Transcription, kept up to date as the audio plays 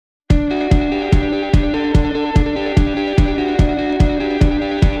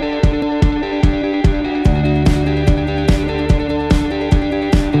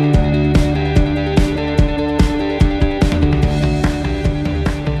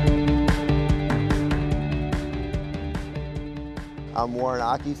I'm Warren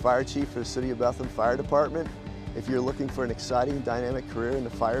Aki, Fire Chief for the City of Bethlehem Fire Department. If you're looking for an exciting, dynamic career in the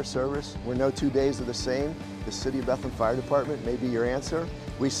fire service, where no 2 days are the same, the City of Bethlehem Fire Department may be your answer.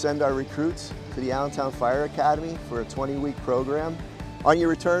 We send our recruits to the Allentown Fire Academy for a 20-week program. On your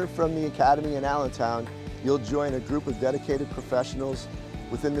return from the Academy in Allentown, you'll join a group of dedicated professionals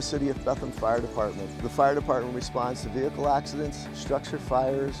within the City of Bethlehem Fire Department. The Fire Department responds to vehicle accidents, structure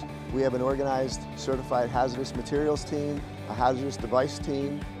fires. We have an organized, certified hazardous materials team, a hazardous device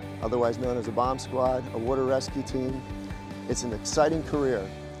team, otherwise known as a bomb squad, a water rescue team. It's an exciting career.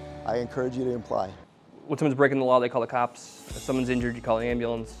 I encourage you to apply. When someone's breaking the law, they call the cops. If someone's injured, you call the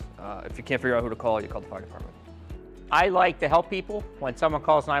ambulance. If you can't figure out who to call, you call the fire department. I like to help people. When someone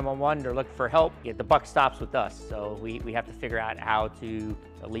calls 911, they're looking for help. The buck stops with us, so we have to figure out how to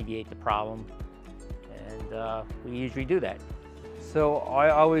alleviate the problem, and we usually do that. So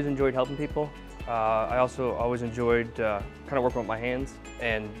I always enjoyed helping people. I also always enjoyed kind of working with my hands,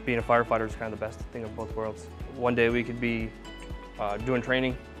 and being a firefighter is kind of the best thing of both worlds. One day we could be doing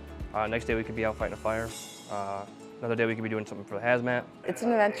training, next day we could be out fighting a fire, another day we could be doing something for the hazmat. It's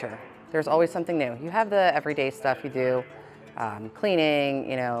an adventure. There's always something new. You have the everyday stuff you do, cleaning,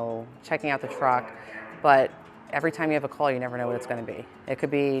 checking out the truck, but every time you have a call, you never know what it's going to be. It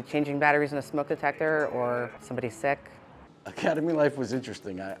could be changing batteries in a smoke detector or somebody sick. Academy life was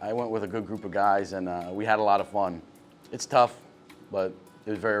interesting. I went with a good group of guys, and we had a lot of fun. It's tough, but it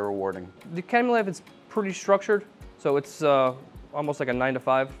was very rewarding. The Academy life is pretty structured, so it's almost like a 9 to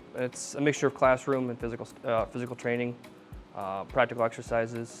 5. It's a mixture of classroom and physical training, practical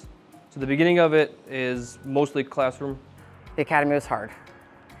exercises. So the beginning of it is mostly classroom. The Academy was hard.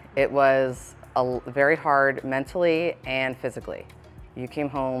 It was very hard mentally and physically. You came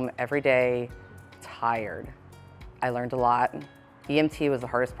home every day tired. I learned a lot. EMT was the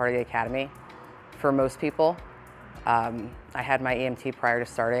hardest part of the Academy for most people. I had my EMT prior to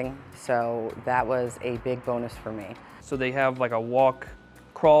starting, so that was a big bonus for me. So they have like a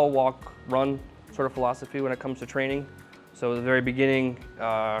crawl, walk, run sort of philosophy when it comes to training. So at the very beginning,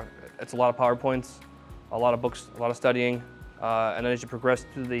 it's a lot of PowerPoints, a lot of books, a lot of studying, and then as you progress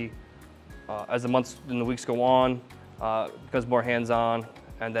through as the months and the weeks go on, it becomes more hands-on,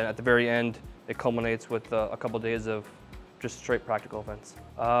 and then at the very end, it culminates with a couple of days of just straight practical events.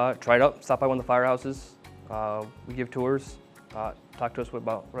 Try it out, stop by one of the firehouses. We give tours, talk to us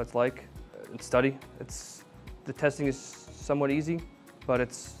about what it's like, and study. The testing is somewhat easy, but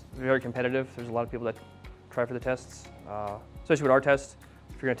it's very competitive. There's a lot of people that try for the tests, especially with our test.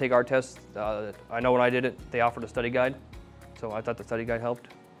 If you're going to take our test, I know when I did it, they offered a study guide, so I thought the study guide helped.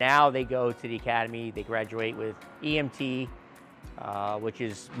 Now they go to the academy, they graduate with EMT, which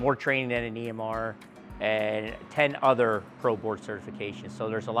is more training than an EMR, and 10 other pro board certifications. So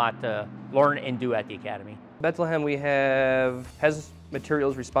there's a lot to learn and do at the academy. Bethlehem, we have hazardous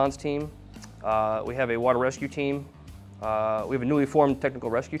materials response team. We have a water rescue team. We have a newly formed technical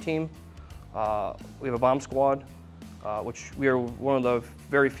rescue team. We have a bomb squad, which we are one of the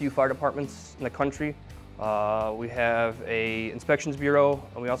very few fire departments in the country. We have a inspections bureau,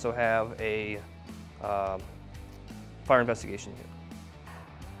 and we also have a fire investigation unit.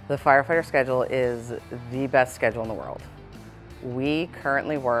 The firefighter schedule is the best schedule in the world. We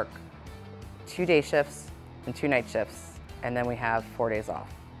currently work 2 day shifts and 2 night shifts, and then we have 4 days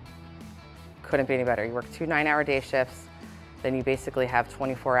off. Couldn't be any better. You work 2 9-hour day shifts, then you basically have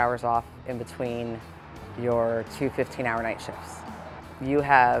 24 hours off in between your 2 15-hour night shifts. You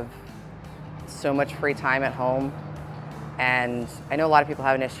have so much free time at home, and I know a lot of people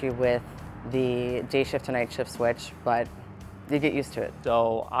have an issue with the day shift to night shift switch, but you get used to it.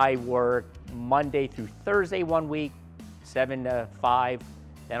 So I work Monday through Thursday one week, 7 to 5,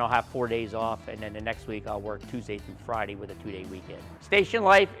 then I'll have 4 days off, and then the next week I'll work Tuesday through Friday with a 2-day weekend. Station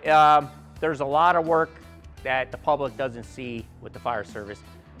life, there's a lot of work that the public doesn't see with the fire service.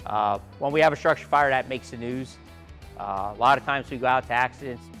 When we have a structure fire, that makes the news. A lot of times we go out to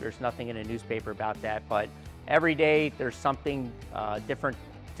accidents, there's nothing in the newspaper about that, but every day there's something different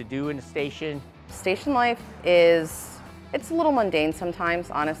to do in the station. Station life it's a little mundane sometimes,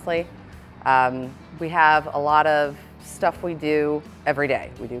 honestly. We have a lot of stuff we do every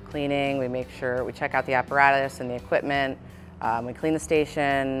day. We do cleaning, we make sure, we check out the apparatus and the equipment, we clean the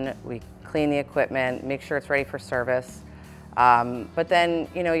station, we clean the equipment, make sure it's ready for service. But then,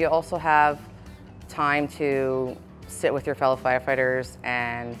 you also have time to sit with your fellow firefighters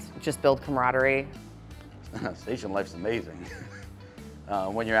and just build camaraderie. Station life's amazing.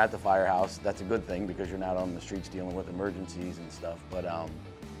 When you're at the firehouse, that's a good thing because you're not on the streets dealing with emergencies and stuff. But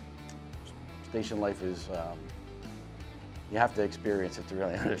station life is, you have to experience it to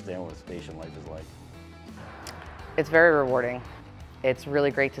really understand what station life is like. It's very rewarding. It's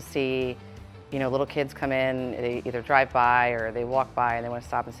really great to see, you know, little kids come in, they either drive by or they walk by and they want to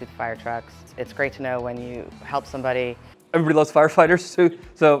stop and see the fire trucks. It's great to know when you help somebody. Everybody loves firefighters too,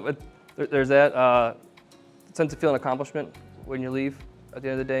 so there's that sense of feeling accomplishment when you leave at the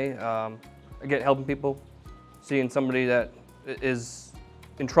end of the day. Again, helping people, seeing somebody that is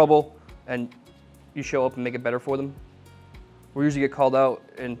in trouble and you show up and make it better for them. We usually get called out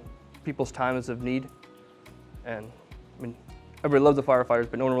in people's times of need, and I mean, everybody loves the firefighters,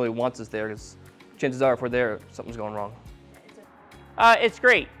 but no one really wants us there because chances are if we're there, something's going wrong. It's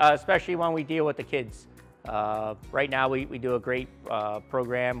great, especially when we deal with the kids. Right now we do a great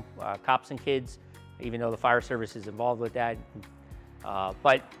program, Cops and Kids, even though the fire service is involved with that.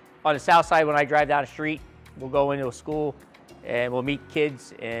 But on the south side, when I drive down the street, we'll go into a school and we'll meet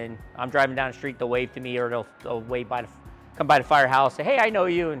kids, and I'm driving down the street, they'll wave to me, or they'll wave by come by the firehouse, say, hey, I know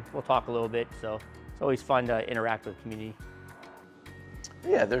you, and we'll talk a little bit. So it's always fun to interact with the community.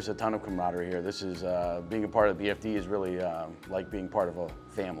 Yeah, there's a ton of camaraderie here. This is, being a part of BFD is really like being part of a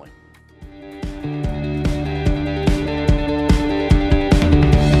family.